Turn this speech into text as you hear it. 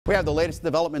We have the latest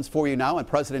developments for you now on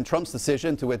President Trump's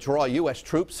decision to withdraw U.S.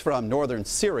 troops from northern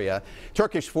Syria.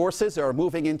 Turkish forces are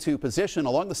moving into position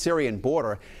along the Syrian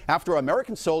border after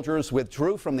American soldiers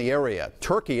withdrew from the area.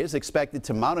 Turkey is expected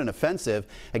to mount an offensive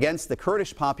against the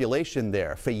Kurdish population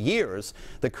there. For years,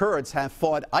 the Kurds have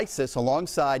fought ISIS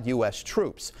alongside U.S.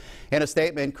 troops. In a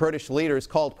statement, Kurdish leaders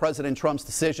called President Trump's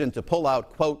decision to pull out,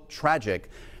 quote, tragic.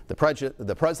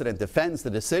 The president defends the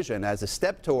decision as a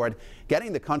step toward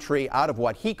getting the country out of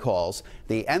what he calls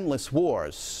the endless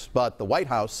wars. But the White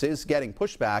House is getting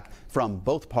pushback from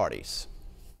both parties.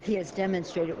 He has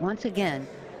demonstrated once again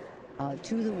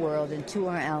to the world and to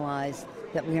our allies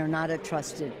that we are not a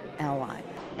trusted ally.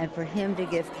 And for him to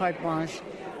give carte blanche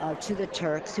to the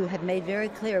Turks, who have made very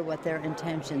clear what their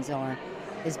intentions are,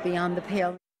 is beyond the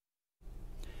pale.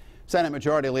 Senate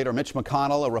Majority Leader Mitch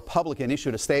McConnell, a Republican,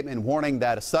 issued a statement warning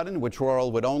that a sudden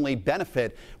withdrawal would only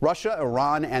benefit Russia,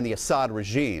 Iran, and the Assad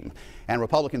regime. And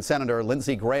Republican Senator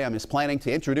Lindsey Graham is planning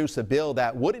to introduce a bill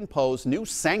that would impose new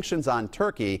sanctions on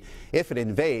Turkey if it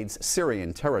invades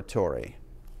Syrian territory.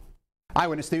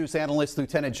 Eyewitness News analyst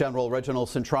Lieutenant General Reginald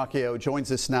Centracchio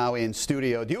joins us now in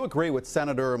studio. Do you agree with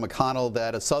Senator McConnell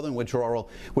that a southern withdrawal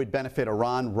would benefit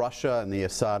Iran, Russia, and the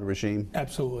Assad regime?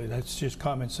 Absolutely. That's just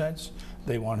common sense.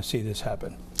 They want to see this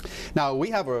happen. Now, we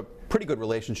have a pretty good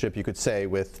relationship, you could say,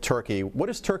 with Turkey. What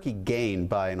does Turkey gain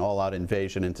by an all-out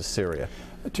invasion into Syria?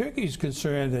 Turkey is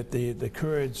concerned that the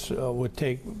Kurds would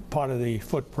take part of the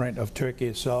footprint of Turkey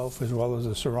itself, as well as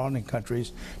the surrounding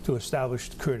countries, to establish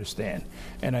Kurdistan.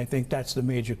 And I think that's the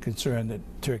major concern that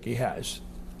Turkey has.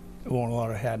 It won't allow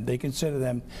it to happen. They consider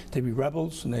them to be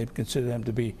rebels, and they consider them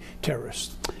to be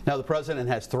terrorists. Now, the president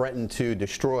has threatened to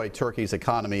destroy Turkey's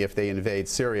economy if they invade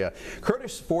Syria.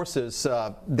 Kurdish forces,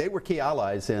 they were key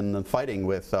allies in the fighting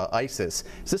with ISIS.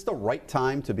 Is this the right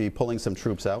time to be pulling some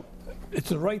troops out? It's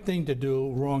the right thing to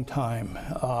do, wrong time.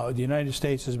 The United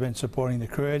States has been supporting the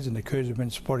Kurds, and the Kurds have been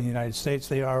supporting the United States.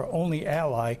 They are our only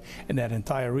ally in that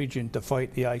entire region to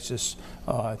fight the ISIS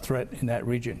threat in that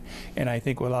region. And I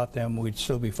think without them, we'd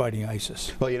still be fighting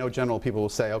ISIS. Well, you know, General, people will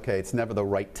say, okay, it's never the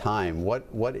right time.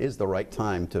 What is the right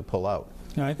time to pull out?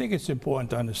 Now, I think it's important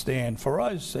to understand, for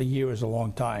us, a year is a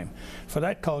long time. For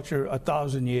that culture,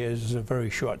 1,000 years is a very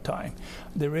short time.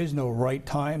 There is no right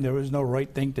time. There is no right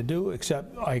thing to do,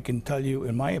 except I can tell you,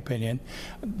 in my opinion,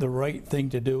 the right thing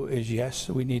to do is, yes,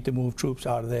 we need to move troops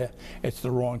out of there. It's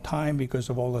the wrong time because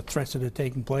of all the threats that are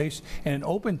taking place, and an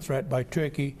open threat by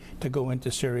Turkey to go into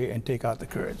Syria and take out the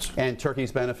Kurds. And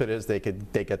Turkey's benefit is they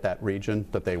get that region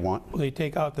that they want? They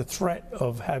take out the threat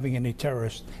of having any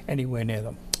terrorists anywhere near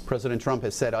them. President Trump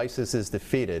has said ISIS is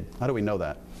defeated. How do we know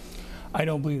that? I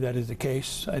don't believe that is the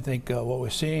case. I think what we're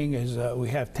seeing is we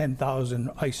have 10,000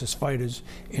 ISIS fighters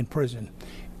in prison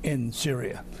in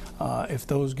Syria. If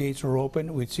those gates were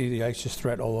open, we'd see the ISIS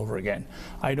threat all over again.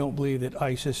 I don't believe that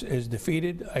ISIS is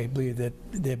defeated. I believe that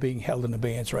they're being held in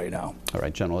abeyance right now. All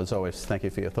right, General, as always, thank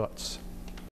you for your thoughts.